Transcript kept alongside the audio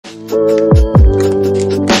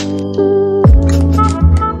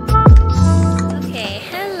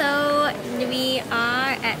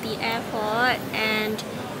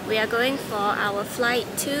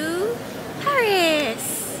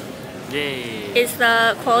Is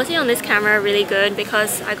the quality on this camera really good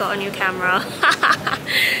because I got a new camera?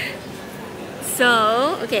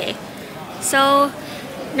 So, okay. So,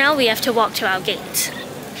 now we have to walk to our gate.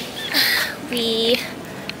 We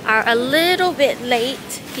are a little bit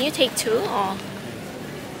late. Can you take two or?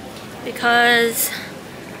 Because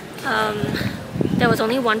there was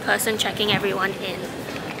only one person checking everyone in.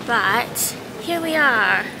 But here we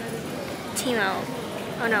are. Timo.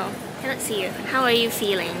 Oh no, cannot see you. How are you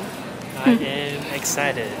feeling? I am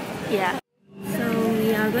excited. Yeah. So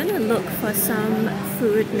we are going to look for some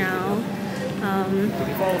food now.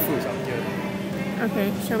 Looking for all foods out here.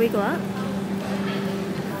 Okay, shall we go up?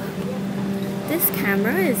 This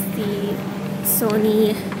camera is the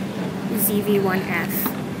Sony ZV-1F.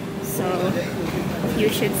 So you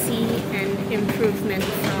should see an improvement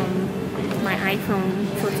from my iPhone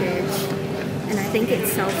footage. And I think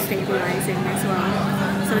it's self-stabilizing as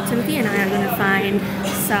well. So Timothy and I are going to find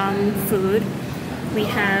some food. We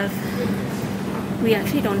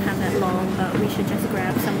actually don't have that long, but we should just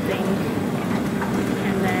grab something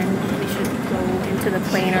and then we should go into the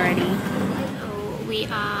plane already. So we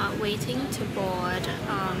are waiting to board.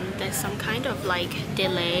 There's some kind of like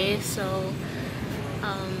delay, so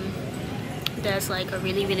there's like a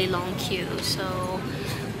really long queue. So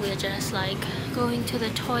we're just like going to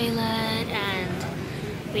the toilet, and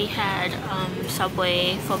we had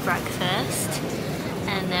Subway for breakfast,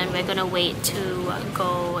 and then we're gonna wait to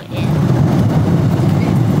go in.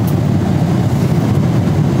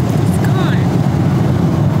 It's gone.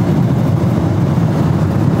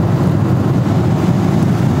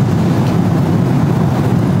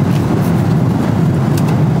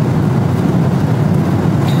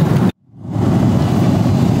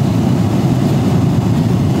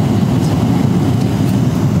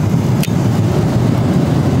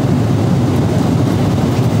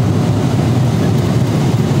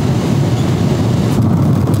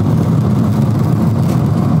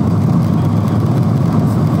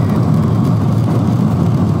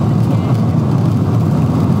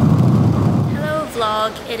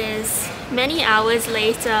 It is many hours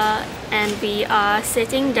later and we are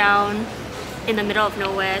sitting down in the middle of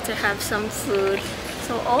nowhere to have some food.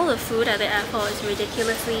 So all the food at the airport is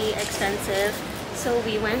ridiculously expensive. So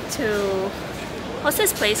we went to... what's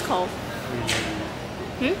this place called?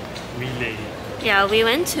 Relay. Yeah, we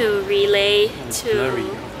went to Relay to... Blurry.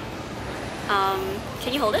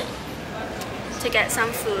 can you hold it? To get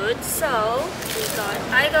some food. So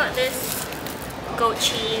I got this goat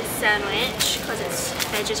cheese sandwich because it's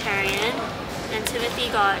vegetarian, and Timothy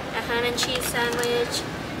got a ham and cheese sandwich,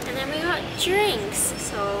 and then we got drinks.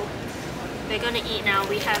 So we're gonna eat now.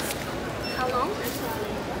 We have how long until our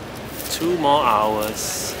layover? 2 more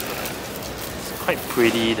hours. It's quite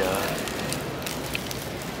pretty, the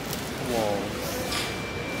walls.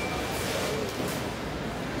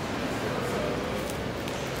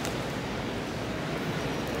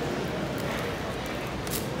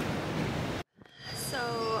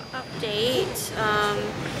 Update,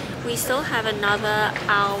 we still have another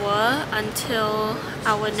hour until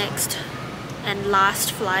our next and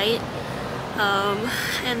last flight,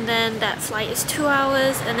 and then that flight is 2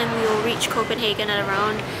 hours, and then we will reach Copenhagen at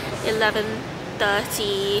around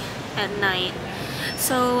 11:30 at night.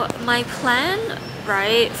 So my plan,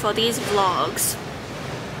 right, for these vlogs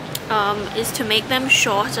is to make them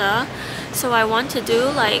shorter. So I want to do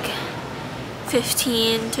like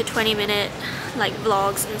 15 to 20 minute like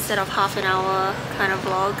vlogs instead of half an hour kind of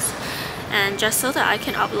vlogs, and just so that I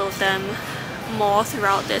can upload them more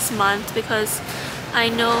throughout this month, because I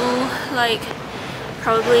know like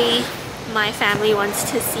probably my family wants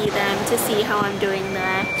to see them, to see how I'm doing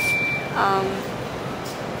there.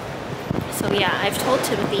 So yeah, I've told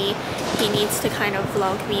Timothy he needs to kind of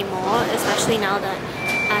vlog me more, especially now that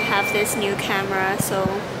I have this new camera, so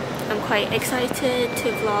I'm quite excited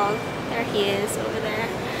to vlog. There he is over there.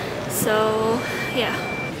 So yeah,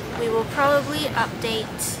 we will probably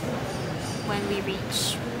update when we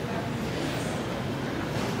reach.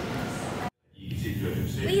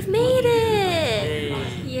 We've made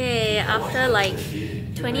it! Yay! After like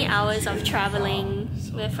 20 hours of traveling,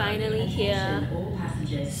 we're finally here.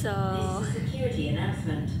 So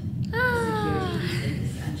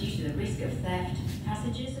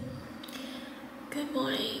good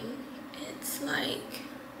morning. It's like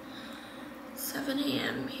 7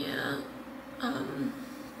 AM here.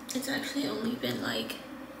 It's actually only been like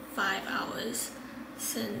 5 hours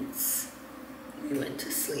since we went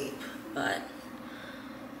to sleep, but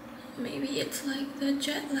maybe it's like the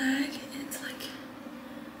jet lag. It's like,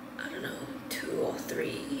 I don't know, 2 or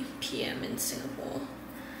 3 PM in Singapore.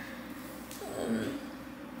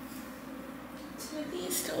 Timothy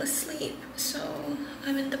he's still asleep, so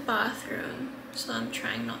I'm in the bathroom, so I'm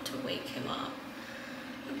trying not to wake him up.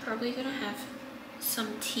 I'm probably gonna have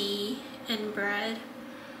some tea and bread,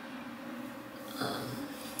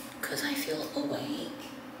 cause I feel awake.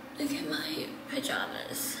 Look at my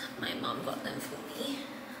pajamas. My mom got them for me.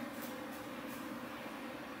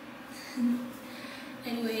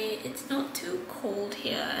 Anyway, it's not too cold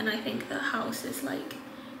here, and I think the house is like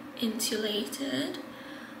insulated.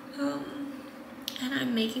 And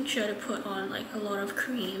I'm making sure to put on like a lot of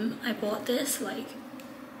cream. I bought this like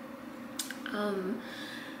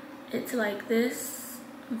it's like this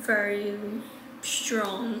very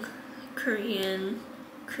strong Korean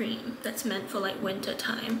cream that's meant for like winter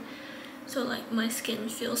time, so like my skin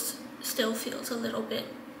still feels a little bit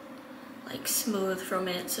like smooth from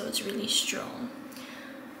it, so it's really strong.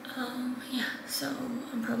 Yeah, so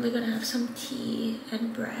I'm probably gonna have some tea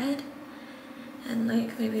and bread and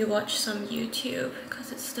like maybe watch some YouTube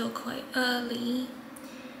because it's still quite early,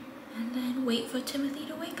 and then wait for Timothy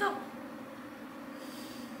to wake up.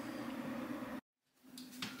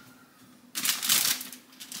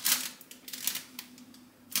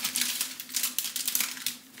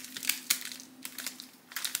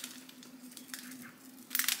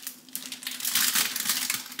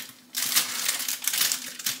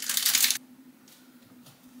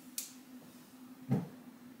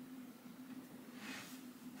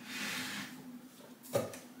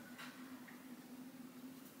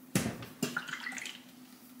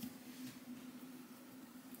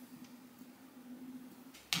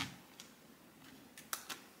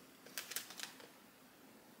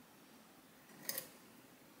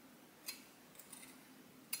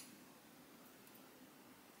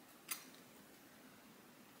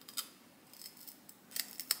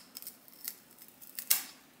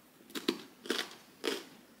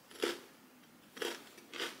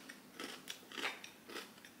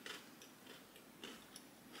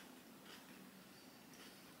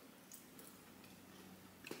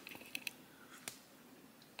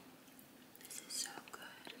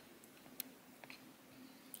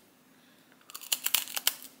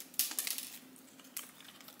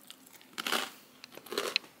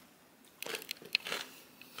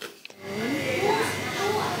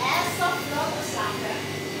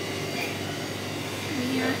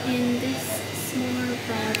 In this small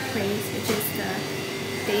broad place, which is the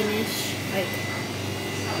Danish like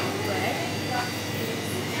bread.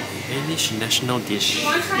 Danish national dish.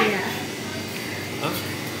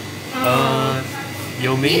 Yeah.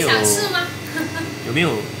 有没有？你想吃吗？有没有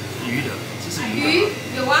鱼的？这是鱼的吗。鱼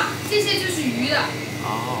有啊，这些就是鱼的。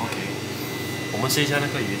哦，OK。我们试一下那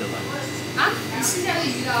个鱼的吧。啊，你试一下这个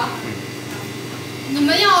鱼的啊。你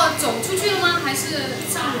们要走出去了吗？还是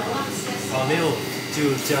上楼啊？没有，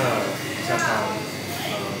就叫他，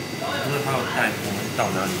因为他要带我们到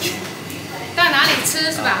哪里去。到哪里吃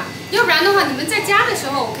是吧？要不然的话，你们在家的时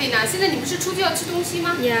候我可以拿。现在你们是出去要吃东西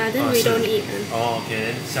吗 Yeah, then we don't eat. 哦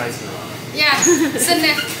，OK，下一次。？Yeah，真的，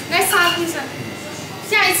来杀东西。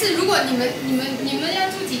下一次如果你们要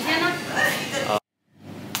住几天呢？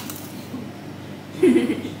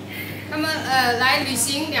他们来旅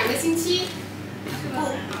行2个星期。不，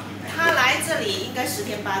他来这里应该10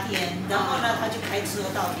天8天，然后呢，他就开车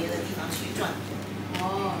到别的地方去转。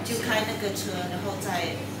哦，就开那个车，然后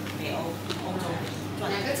在北欧、欧洲转。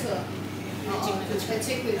哪个车？进那个车。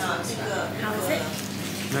啊，这个。How is it?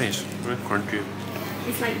 Nice, very crunchy.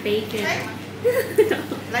 It's like bacon.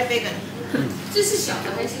 Like bacon。这是小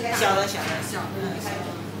的还是大的？小的。小的。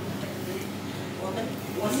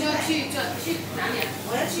我们要去哪里？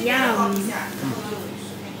我要去打包一下。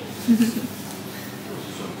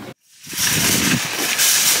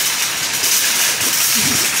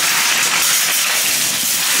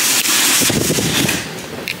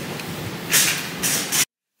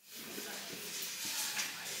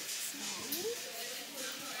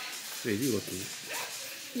Really working.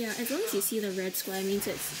 Yeah, as long as you see the red square, means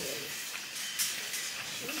it's good.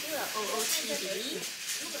 Should we do a OOTD?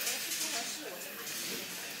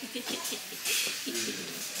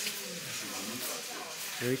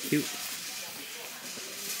 Very cute.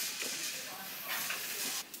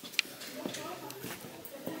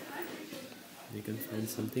 You can find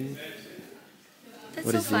something. That's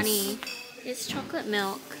What so is funny. It's chocolate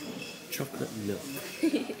milk. Chocolate milk.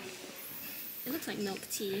 It looks like milk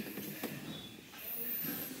tea.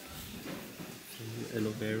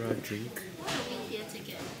 Aloe vera drink. What are we here to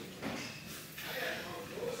get?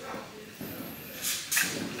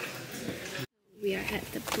 We are at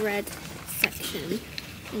the bread section,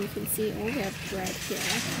 and you can see all their bread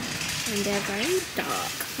here, and they're very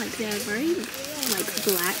dark, like they're very like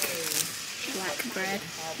black bread.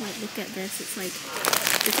 Like, look at this. It's like,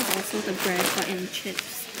 this is also the bread but in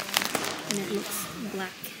chips. And it looks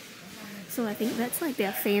black. So I think that's like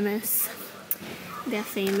their famous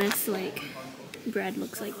like bread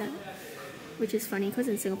looks like that. Which is funny because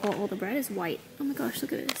in Singapore all the bread is white. Oh my gosh,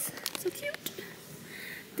 look at this. So cute.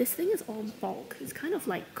 This thing is all bulk. It's kind of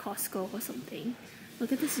like Costco or something.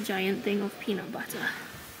 Look at this giant thing of peanut butter.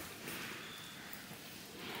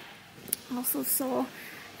 Also saw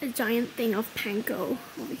a giant thing of panko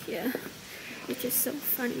over here, which is so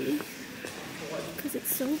funny because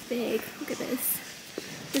it's so big. Look at this.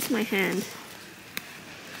 This is my hand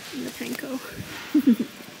in the panko.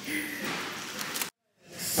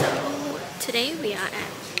 So today we are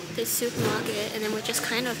at this supermarket and then we're just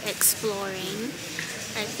kind of exploring.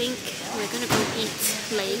 I think we're gonna go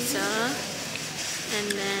eat later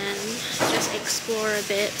and then just explore a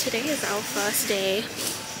bit. Today is our first day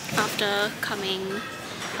after coming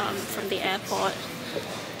from the airport.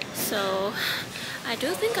 So I do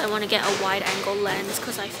think I want to get a wide angle lens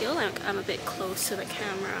because I feel like I'm a bit close to the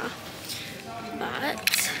camera.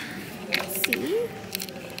 But let's see.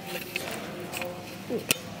 Ooh.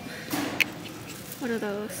 What are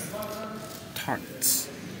those? Tarts.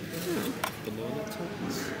 Banana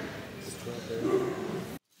tarts. Strawberry.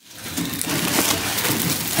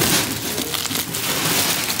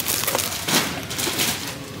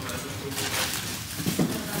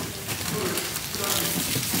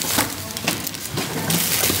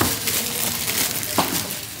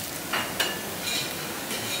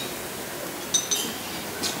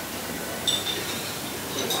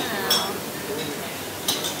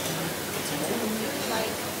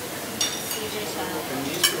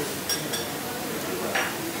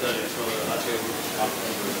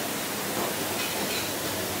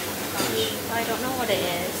 I don't know what it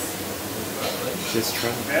is. Just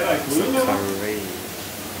try some curry.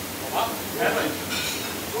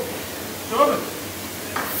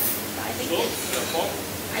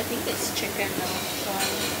 I think it's chicken though.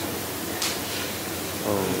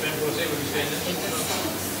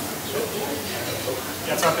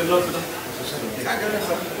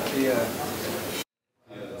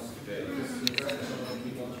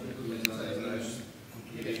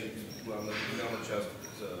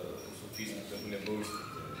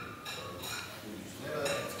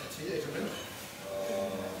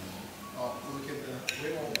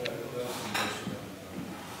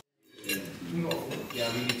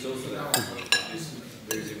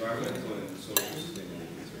 There's environmental and social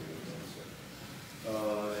sustainability.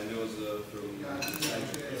 And it was from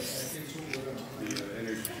the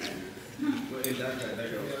energy. But in that guy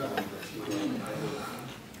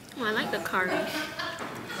Oh, I like the curry.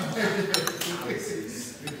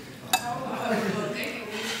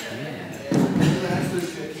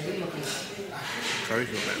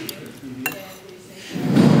 Curry's not bad.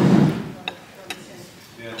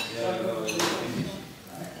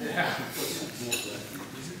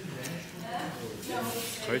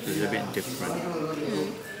 Curry's is a bit different.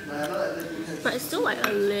 But it's still like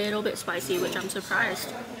a little bit spicy, which I'm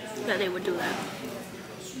surprised that they would do that.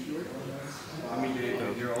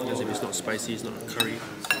 Because if it's not spicy, it's not a curry.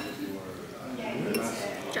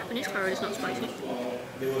 Japanese curry is not spicy.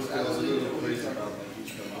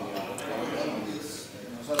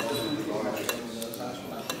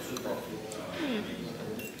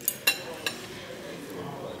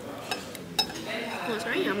 Oh, it's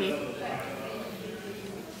very yummy.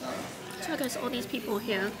 So I guess all these people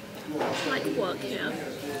here like work here.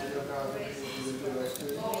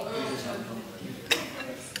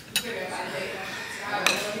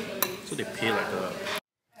 So they pay like a...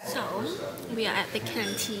 So we are at the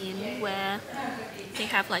canteen where they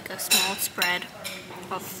have like a small spread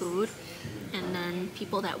of food and then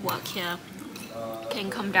people that work here can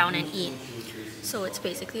come down and eat. So it's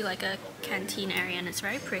basically like a canteen area and it's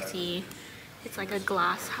very pretty. It's like a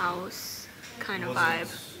glass house kind of vibe.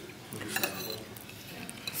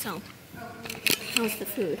 So, how's the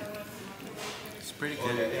food? It's pretty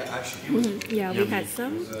good. Yeah, we had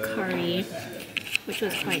some curry, which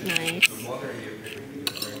was quite nice.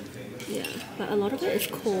 Yeah, but a lot of it is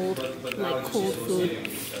cold, like cold food,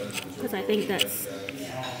 because I think that's,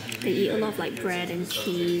 they eat a lot of like bread and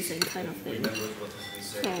cheese and kind of thing.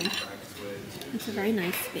 So, it's a very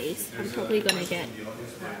nice space. I'm probably gonna get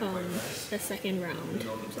the second round.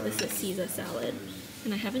 So this is Caesar salad.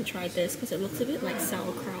 And I haven't tried this because it looks a bit like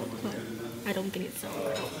sauerkraut, but I don't think it's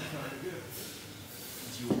sauerkraut.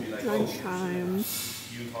 Lunchtime.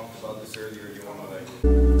 You talked about this earlier, you want to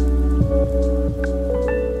like...